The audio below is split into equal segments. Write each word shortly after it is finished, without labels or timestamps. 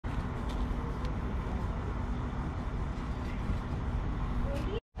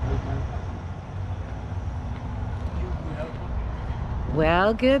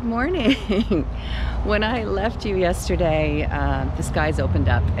Well, good morning. When I left you yesterday, the skies opened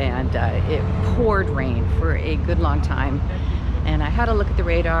up and it poured rain for a good long time. And I had a look at the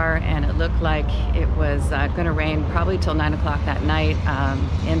radar and it looked like it was going to rain probably till 9 o'clock that night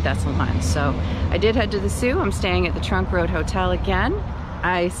in Thessalon. So I did head to the Sault. I'm staying at the Trunk Road Hotel again.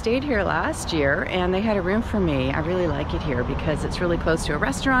 I stayed here last year and they had a room for me. I really like it here because it's really close to a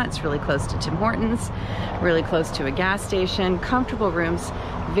restaurant, it's really close to Tim Hortons, really close to a gas station, comfortable rooms,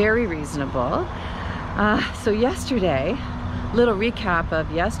 very reasonable. So yesterday, little recap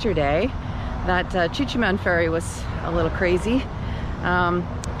of yesterday, that Chichiman ferry was a little crazy.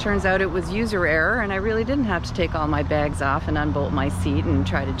 Turns out it was user error and I really didn't have to take all my bags off and unbolt my seat and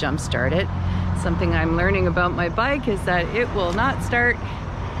try to jump start it. Something I'm learning about my bike is that it will not start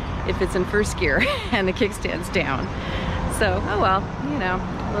if it's in first gear and the kickstand's down. So, oh well, you know,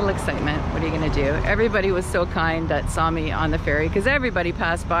 a little excitement. What are you gonna do? Everybody was so kind that saw me on the ferry because everybody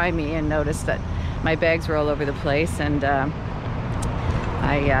passed by me and noticed that my bags were all over the place and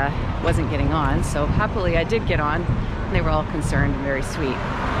I wasn't getting on. So happily I did get on and they were all concerned and very sweet.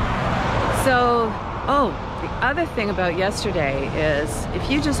 So, the other thing about yesterday is if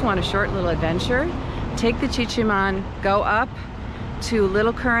you just want a short little adventure, take the Chichiman, go up to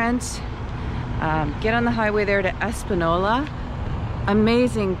Little Current, get on the highway there to Espanola.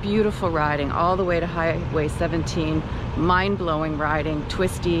 Amazing, beautiful riding all the way to Highway 17. Mind-blowing riding,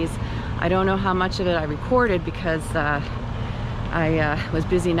 twisties. I don't know how much of it I recorded because I was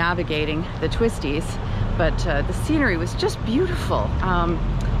busy navigating the twisties, but the scenery was just beautiful.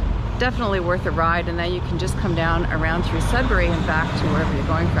 Definitely worth a ride, and then you can just come down around through Sudbury and back to wherever you're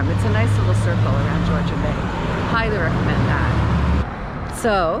going from. It's a nice little circle around Georgian Bay. Highly recommend that.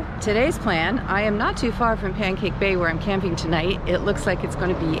 So today's plan, I am not too far from Pancake Bay where I'm camping tonight. It looks like it's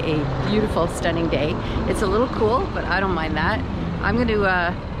going to be a beautiful, stunning day. It's a little cool, but I don't mind that. I'm going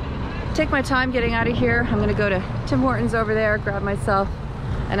to take my time getting out of here. I'm going to go to Tim Hortons over there, grab myself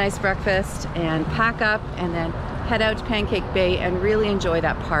a nice breakfast and pack up and then head out to Pancake Bay and really enjoy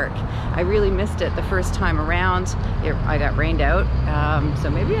that park. I really missed it the first time around. I got rained out, so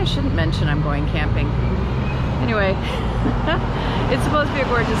maybe I shouldn't mention I'm going camping. Anyway, it's supposed to be a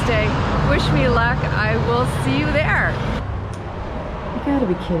gorgeous day. Wish me luck. I will see you there. You gotta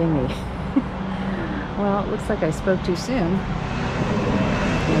be kidding me. Well, it looks like I spoke too soon.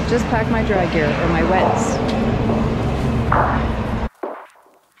 I just packed my dry gear, or my wets.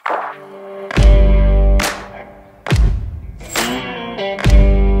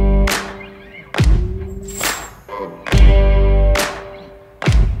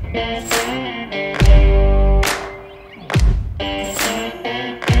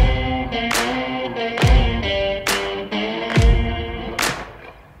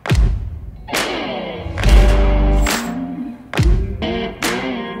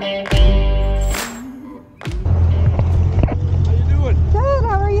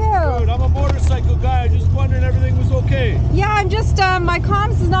 My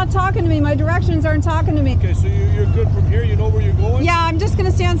comms is not talking to me. My directions aren't talking to me. Okay, so you're good from here? You know where you're going? Yeah, I'm just going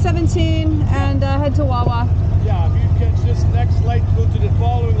to stay on 17 and head to Wawa. Yeah, if you catch this next light, go to the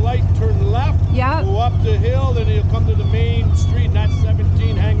following light, turn left. Yeah. Go up the hill, then you'll come to the main street, and that's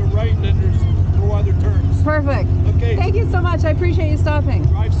 17, hang a right, and then there's no other turns. Perfect. Okay. Thank you so much. I appreciate you stopping.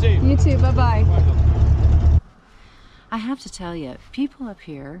 Drive safe. You too. Bye-bye. Bye. I have to tell you, people up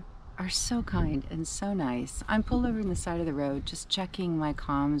here are so kind and so nice. I'm pulled over on the side of the road just checking my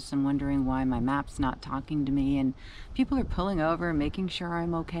comms and wondering why my map's not talking to me, and people are pulling over, making sure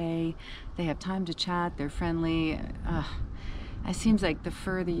I'm okay. They have time to chat, they're friendly. It seems like the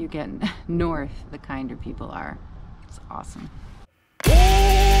further you get north, the kinder people are. It's awesome.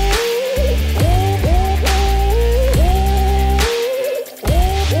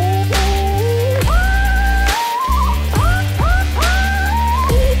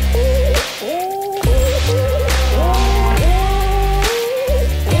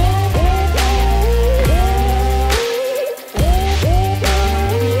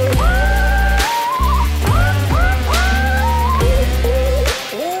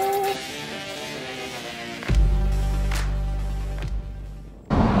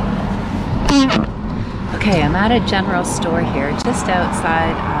 Okay, I'm at a general store here just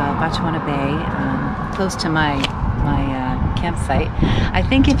outside Batchewana Bay, close to my campsite. I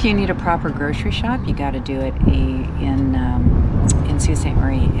think if you need a proper grocery shop, you got to do it in Sault Ste.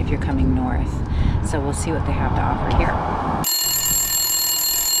 Marie if you're coming north. So we'll see what they have to offer here.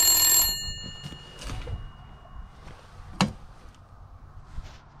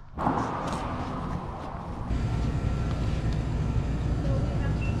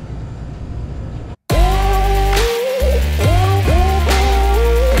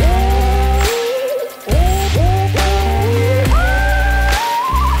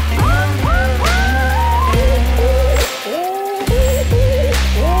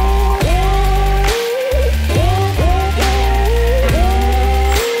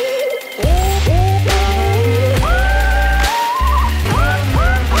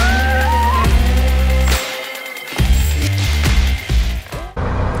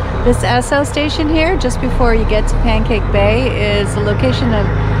 This Esso station here, just before you get to Pancake Bay, is the location of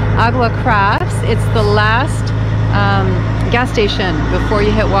Agua Crafts. It's the last gas station before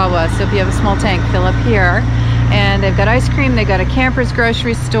you hit Wawa. So if you have a small tank, fill up here. And they've got ice cream, they've got a camper's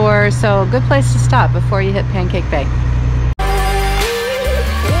grocery store, so a good place to stop before you hit Pancake Bay.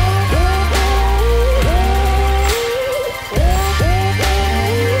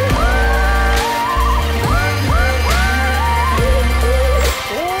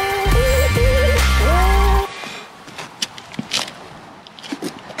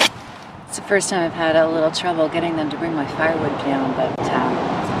 It's the first time I've had a little trouble getting them to bring my firewood down, but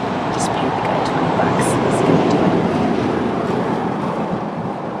just paid the guy $20. He's gonna do it.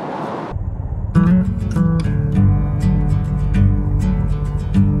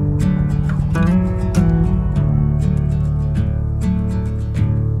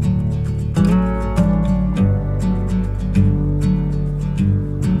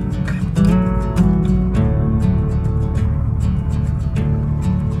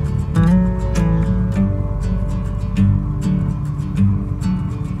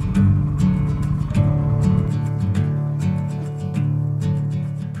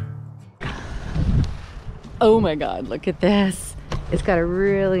 Oh my God, look at this. It's got a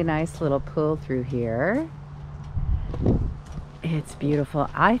really nice little pull through here. It's beautiful.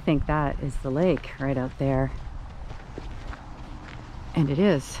 I think that is the lake right out there. And it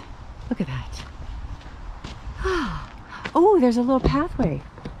is. Look at that. Oh, there's a little pathway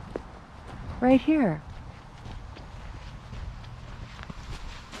right here.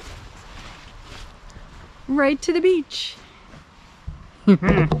 Right to the beach.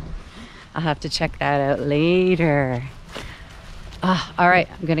 I'll have to check that out later. All right,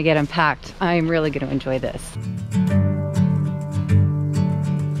 I'm gonna get unpacked. I'm really gonna enjoy this.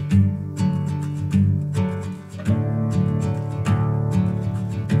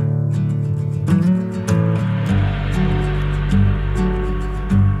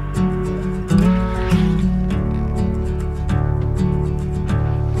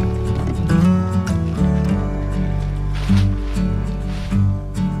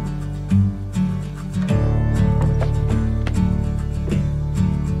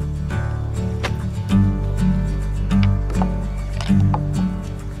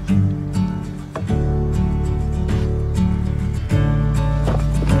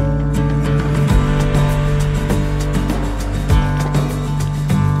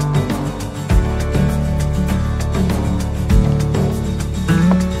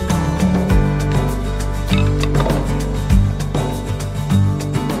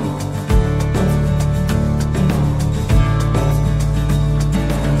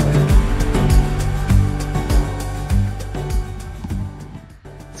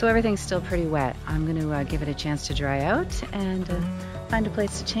 So everything's still pretty wet. I'm going to give it a chance to dry out and find a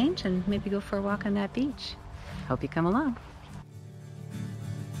place to change and maybe go for a walk on that beach. Hope you come along.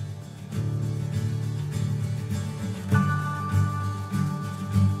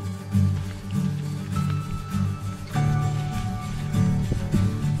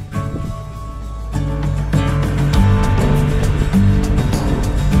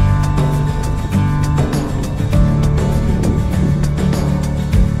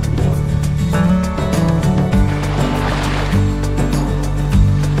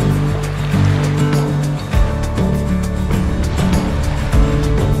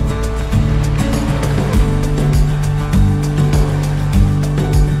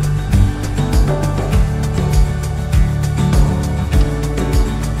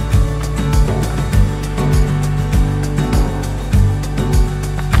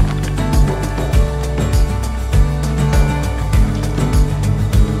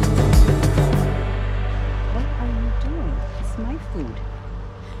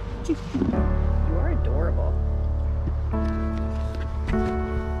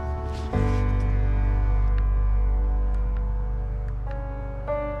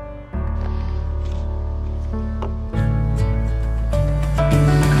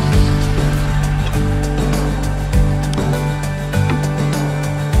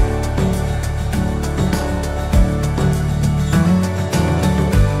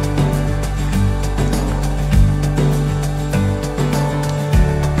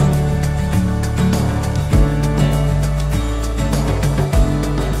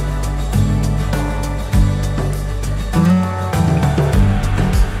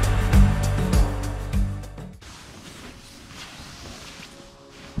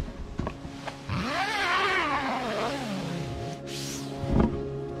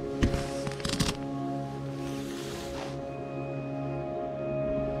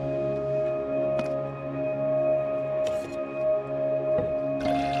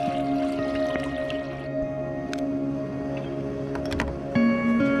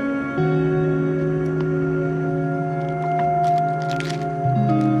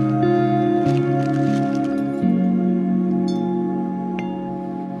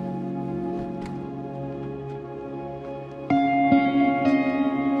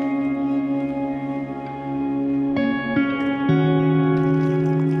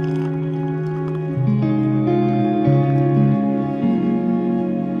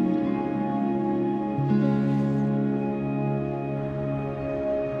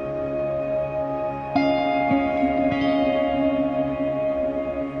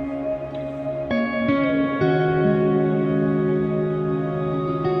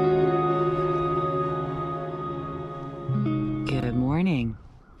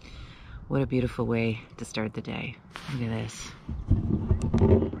 beautiful way to start the day. Look at this.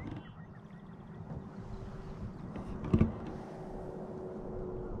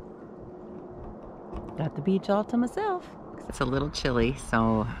 Got the beach all to myself. It's a little chilly,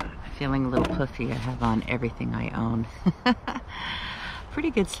 so I'm feeling a little puffy. I have on everything I own.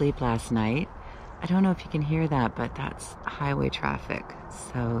 Pretty good sleep last night. I don't know if you can hear that, but that's highway traffic.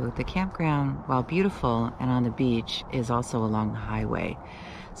 So the campground, while beautiful and on the beach, is also along the highway.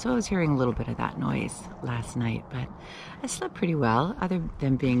 So I was hearing a little bit of that noise last night, but I slept pretty well, other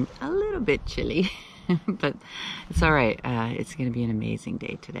than being a little bit chilly. But it's all right. It's going to be an amazing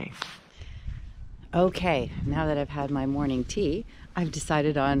day today. Okay, now that I've had my morning tea, I've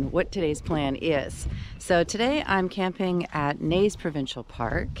decided on what today's plan is. So today I'm camping at Nays Provincial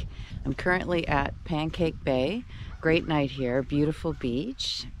Park. I'm currently at Pancake Bay. Great night here, beautiful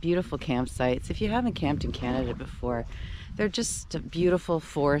beach, beautiful campsites. If you haven't camped in Canada before, they're just beautiful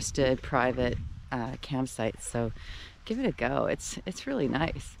forested private campsites. So give it a go. It's really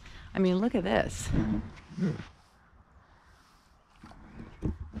nice. I mean, look at this.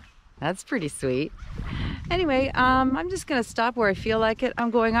 That's pretty sweet. Anyway, I'm just gonna stop where I feel like it.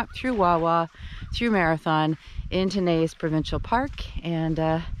 I'm going up through Wawa, through Marathon, into Nays Provincial Park, and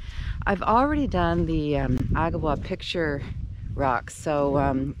I've already done the Agawa picture rocks.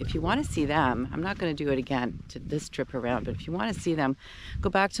 So if you want to see them, I'm not going to do it again to this trip around, but if you want to see them, go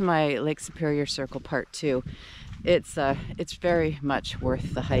back to my Lake Superior Circle Part 2. It's very much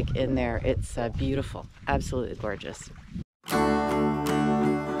worth the hike in there. It's beautiful, absolutely gorgeous.